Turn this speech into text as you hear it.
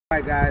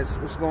Alright guys,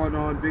 what's going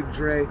on? Big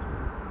Dre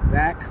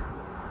back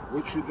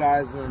with you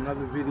guys in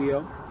another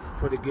video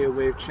for the Gear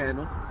Wave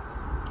channel.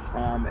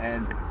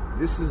 And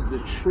this is the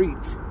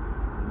treat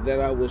that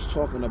I was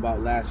talking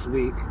about last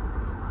week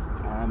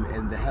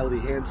in the Helly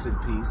Hansen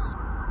piece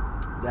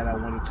that I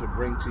wanted to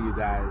bring to you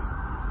guys.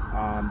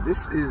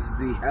 This is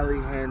the Helly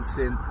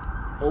Hansen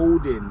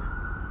ODIN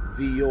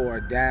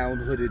Veor down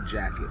hooded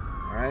jacket.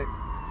 Alright,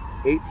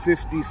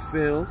 850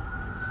 fill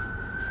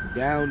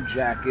down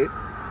jacket,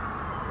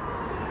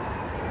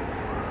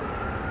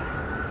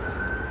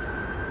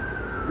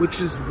 which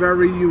is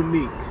very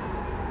unique,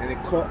 and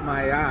it caught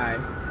my eye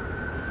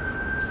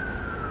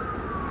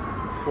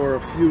for a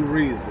few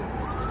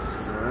reasons.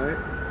 All right,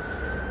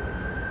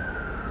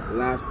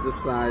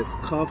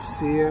 elasticized cuffs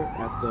here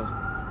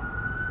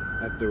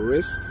at the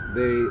wrist.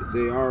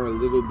 They are a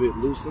little bit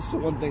loose. That's the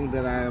one thing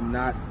that I am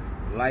not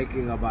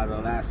liking about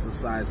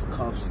elasticized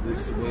cuffs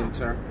this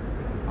winter,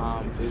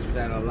 is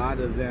that a lot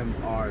of them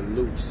are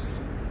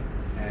loose,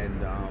 and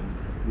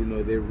you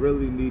know, they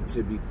really need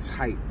to be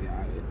tight.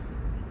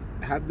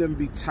 Have them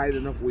be tight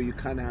enough where you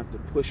kind of have to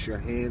push your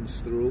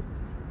hands through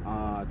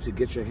to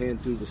get your hand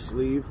through the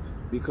sleeve,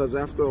 because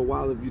after a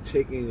while, if you're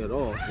taking it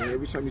off, and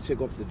every time you take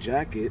off the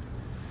jacket,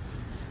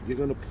 you're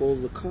going to pull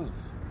the cuff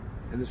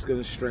and it's going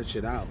to stretch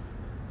it out.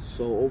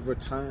 So over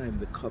time,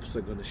 the cuffs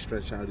are going to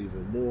stretch out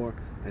even more,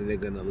 and they're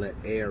going to let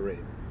air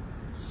in.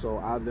 So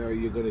either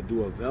you're going to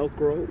do a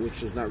Velcro,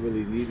 which is not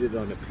really needed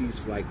on a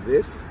piece like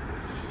this,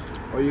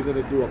 or you're going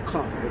to do a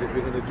cuff. But if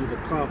you're going to do the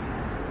cuff,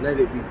 let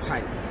it be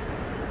tight.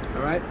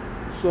 All right?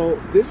 So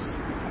this,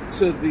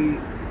 to the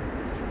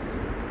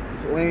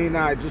plain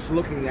eye, just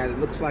looking at it,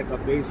 looks like a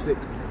basic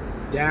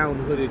down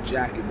hooded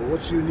jacket. But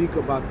what's unique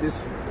about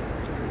this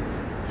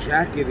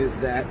jacket is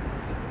that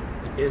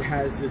it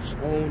has its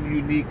own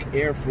unique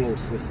airflow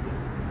system.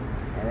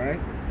 All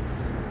right?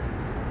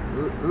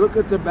 Look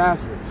at the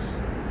baffles.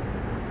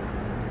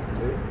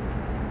 Okay.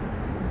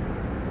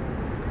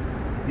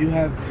 You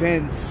have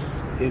vents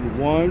in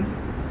 1,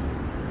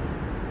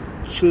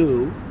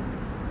 2,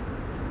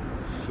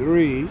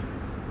 3,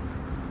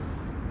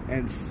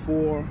 and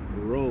 4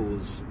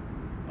 rows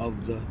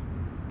of the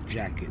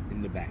jacket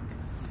in the back.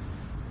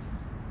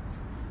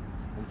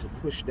 And to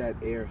push that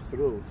air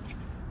through,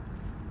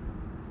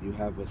 you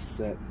have a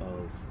set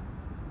of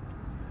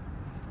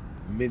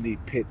mini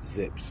pit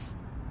zips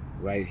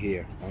right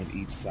here on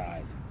each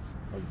side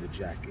of the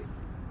jacket,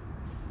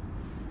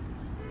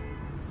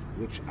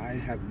 which I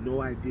have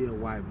no idea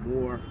why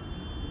more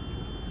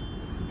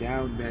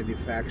down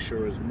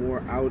manufacturers, more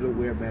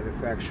outerwear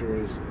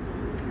manufacturers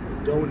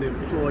don't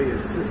employ a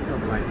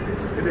system like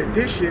this. In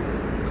addition,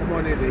 come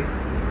on in there.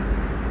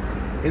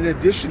 In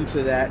addition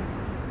to that,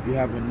 you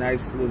have a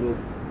nice little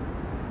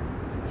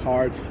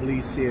hard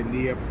fleece here,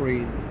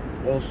 neoprene,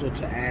 also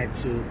to add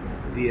to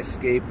the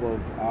escape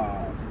of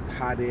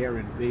hot air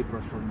and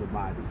vapor from the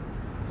body.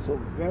 So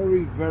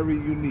very, very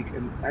unique.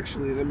 And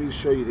actually, let me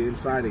show you the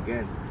inside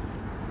again.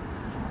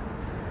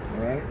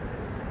 All right,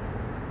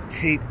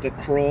 taped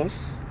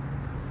across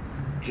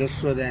just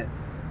so that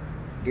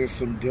there's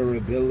some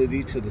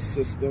durability to the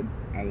system.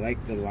 I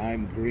like the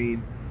lime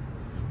green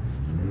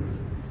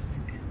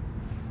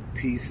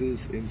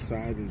pieces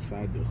inside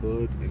the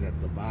hood and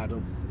at the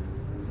bottom.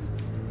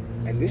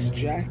 And this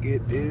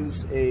jacket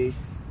is a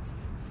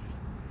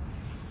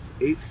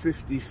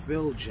 850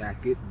 fill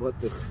jacket, but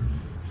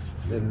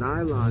the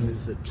nylon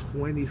is a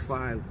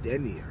 25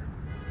 denier.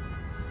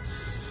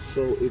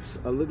 So it's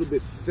a little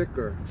bit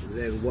thicker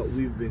than what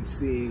we've been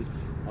seeing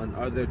on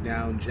other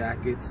down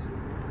jackets.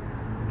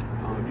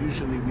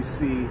 Usually we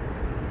see,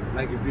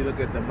 like if you look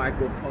at the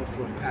Micro Puff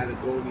from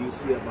Patagonia, you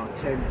see about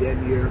 10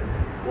 denier,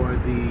 or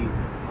the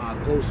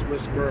Ghost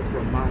Whisperer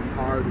from Mountain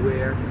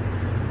Hardwear,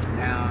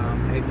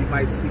 and you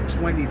might see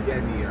 20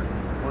 denier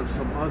on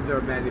some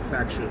other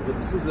manufacturers. But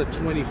this is a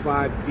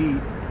 25D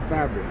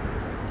fabric,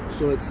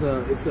 so it's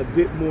a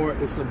bit more,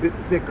 it's a bit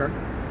thicker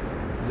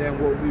than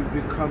what we've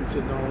become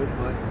to know,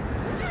 but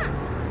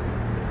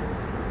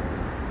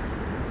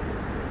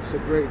it's a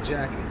great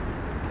jacket.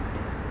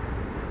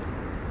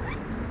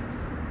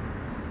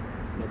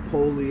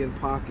 Napoleon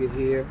pocket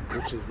here,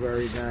 which is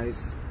very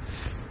nice,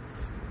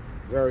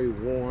 very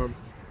warm.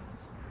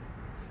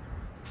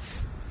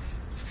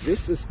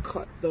 This is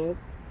cut though,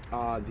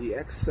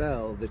 the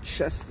XL, the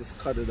chest is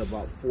cut at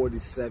about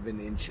 47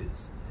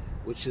 inches,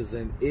 which is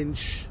an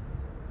inch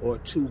or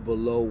 2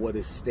 below what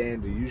is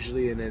standard.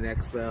 Usually in an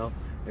XL,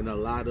 in a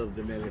lot of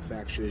the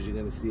manufacturers, you're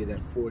going to see it at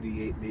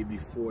 48, maybe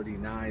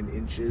 49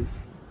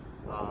 inches.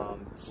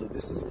 So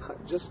this is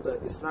cut just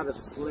it's not a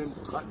slim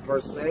cut per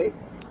se,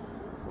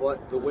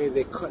 but the way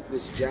they cut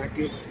this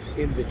jacket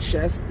in the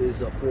chest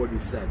is a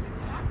 47.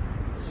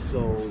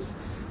 So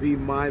be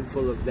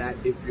mindful of that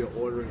if you're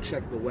ordering.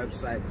 Check the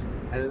website.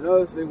 And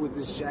another thing with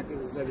this jacket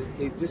is that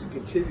they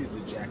discontinued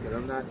the jacket.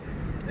 I'm not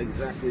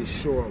exactly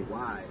sure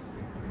why.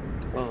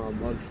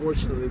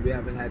 Unfortunately, we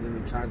haven't had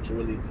any time to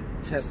really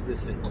test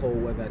this in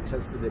cold weather. I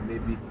tested it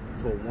maybe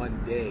for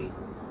one day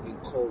in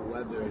cold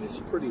weather, and it's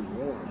pretty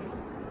warm.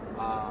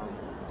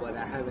 but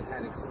I haven't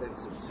had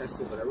extensive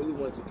testing. But I really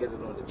wanted to get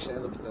it on the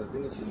channel because I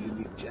think it's a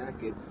unique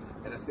jacket,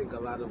 and I think a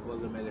lot of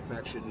other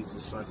manufacturers need to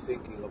start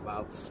thinking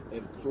about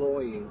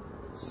employing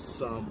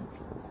some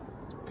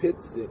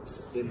pit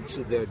zips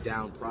into their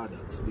down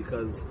products,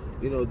 because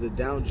you know the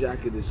down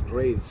jacket is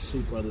great, it's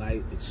super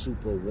light, it's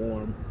super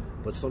warm,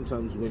 but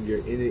sometimes when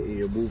you're in it and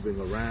you're moving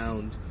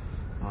around,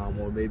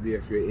 or maybe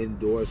if you're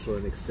indoors for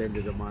an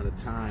extended amount of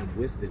time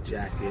with the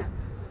jacket,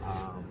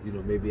 you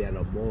know, maybe at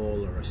a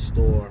mall or a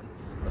store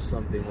or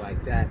something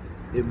like that,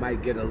 it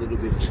might get a little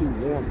bit too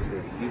warm for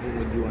you, even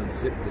when you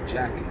unzip the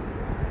jacket.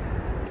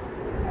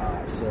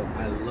 So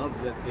I love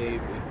that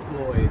they've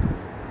employed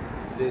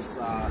this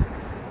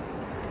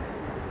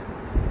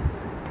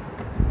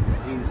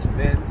these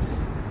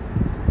vents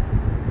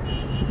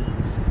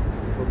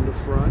from the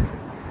front.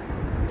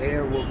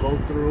 Air will go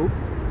through,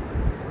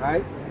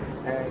 right?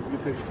 And you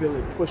can feel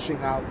it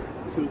pushing out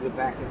through the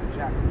back of the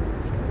jacket.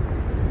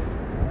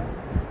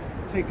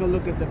 Take a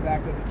look at the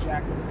back of the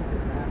jacket.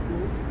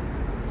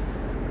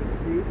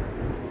 See?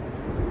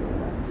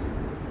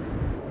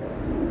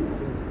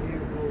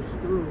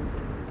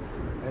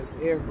 As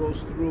air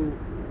goes through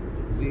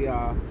the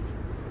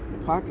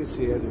pockets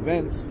here, the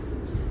vents,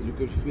 you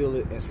can feel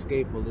it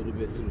escape a little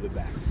bit through the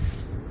back.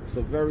 It's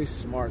a very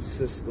smart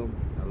system.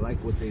 I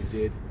like what they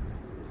did.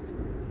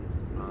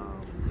 I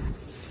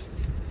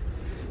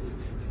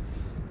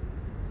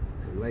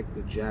like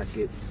the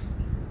jacket.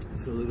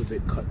 It's a little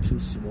bit cut too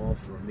small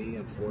for me,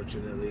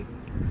 unfortunately.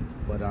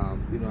 But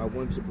you know, I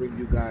wanted to bring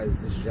you guys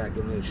this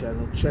jacket on the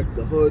channel. Check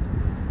the hood.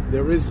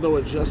 There is no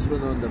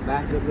adjustment on the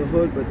back of the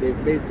hood, but they've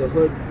made the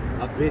hood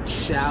a bit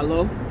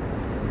shallow.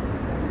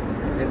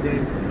 And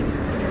then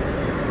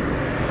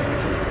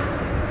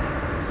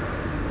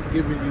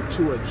giving you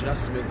two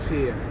adjustments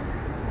here,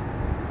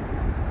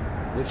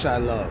 which I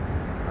love.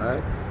 All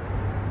right,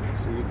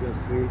 so you can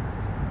see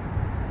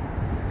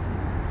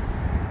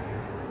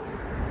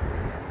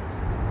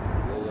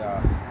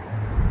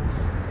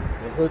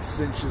the hood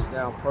cinches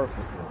down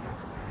perfectly,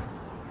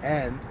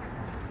 and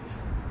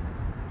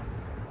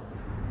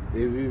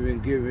they've even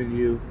given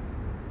you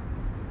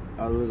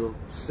a little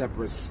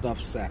separate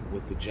stuff sack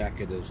with the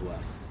jacket as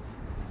well.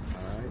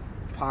 All right,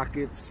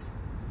 pockets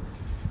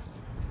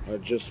are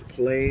just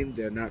plain.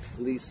 They're not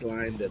fleece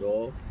lined at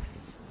all,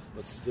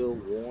 but still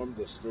warm.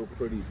 They're still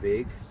pretty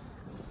big.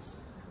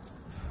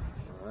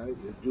 All right,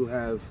 you do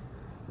have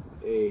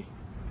a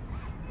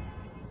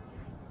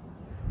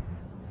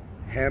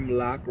hem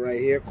lock right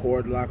here,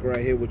 cord lock right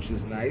here, which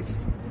is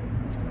nice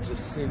to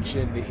cinch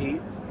in the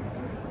heat.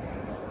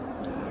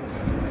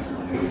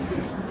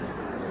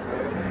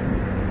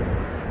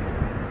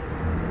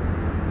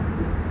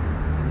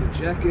 And the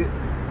jacket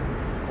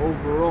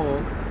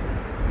overall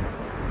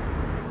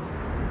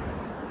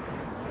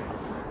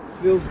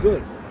feels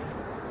good.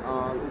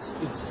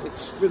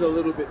 It's fit a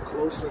little bit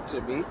closer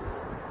to me,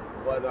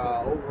 but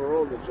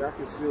overall the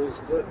jacket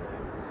feels good,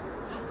 man.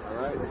 All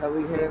right,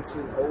 Helly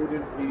Hansen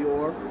ODIN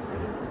Veor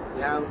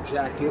down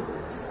jacket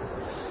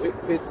with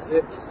pit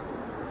zips.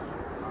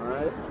 All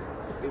right,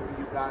 giving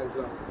you guys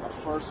a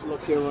first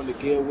look here on the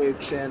Gear Wave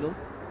channel.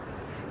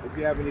 If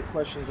you have any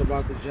questions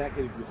about the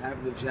jacket, if you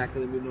have the jacket,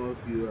 let me know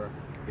if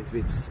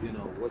it's, you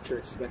know, what you're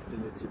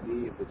expecting it to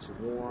be, if it's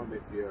warm,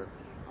 if you're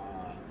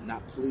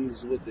not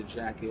pleased with the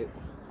jacket.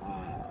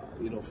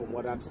 You know, from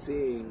what I'm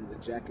seeing, the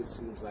jacket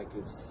seems like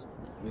it's,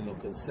 you know,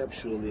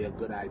 conceptually a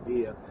good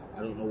idea.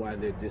 I don't know why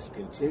they're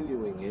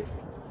discontinuing it,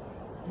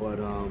 but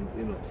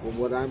you know, from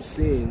what I'm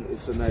seeing,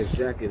 it's a nice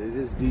jacket. It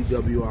is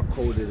DWR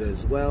coated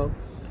as well,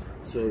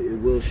 so it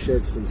will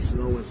shed some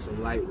snow and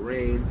some light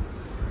rain.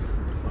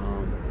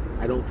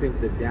 I don't think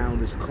the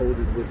down is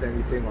coated with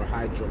anything or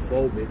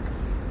hydrophobic,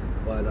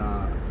 but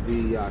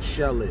the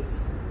shell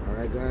is. All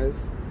right,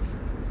 guys,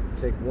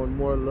 take one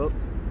more look.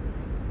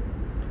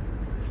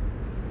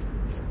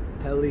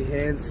 Helly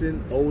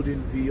Hansen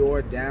ODIN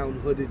Veor down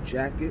hooded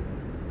jacket.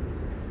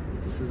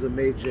 This is a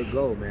major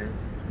go, man.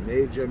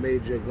 Major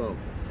go.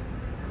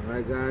 All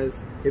right,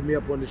 guys, hit me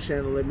up on the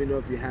channel. Let me know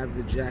if you have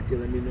the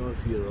jacket. Let me know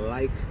if you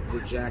like the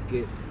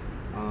jacket.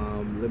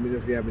 Let me know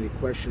if you have any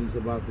questions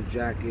about the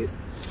jacket.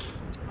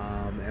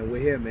 And we're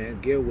here,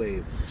 man. Gear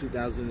Wave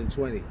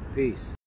 2020. Peace.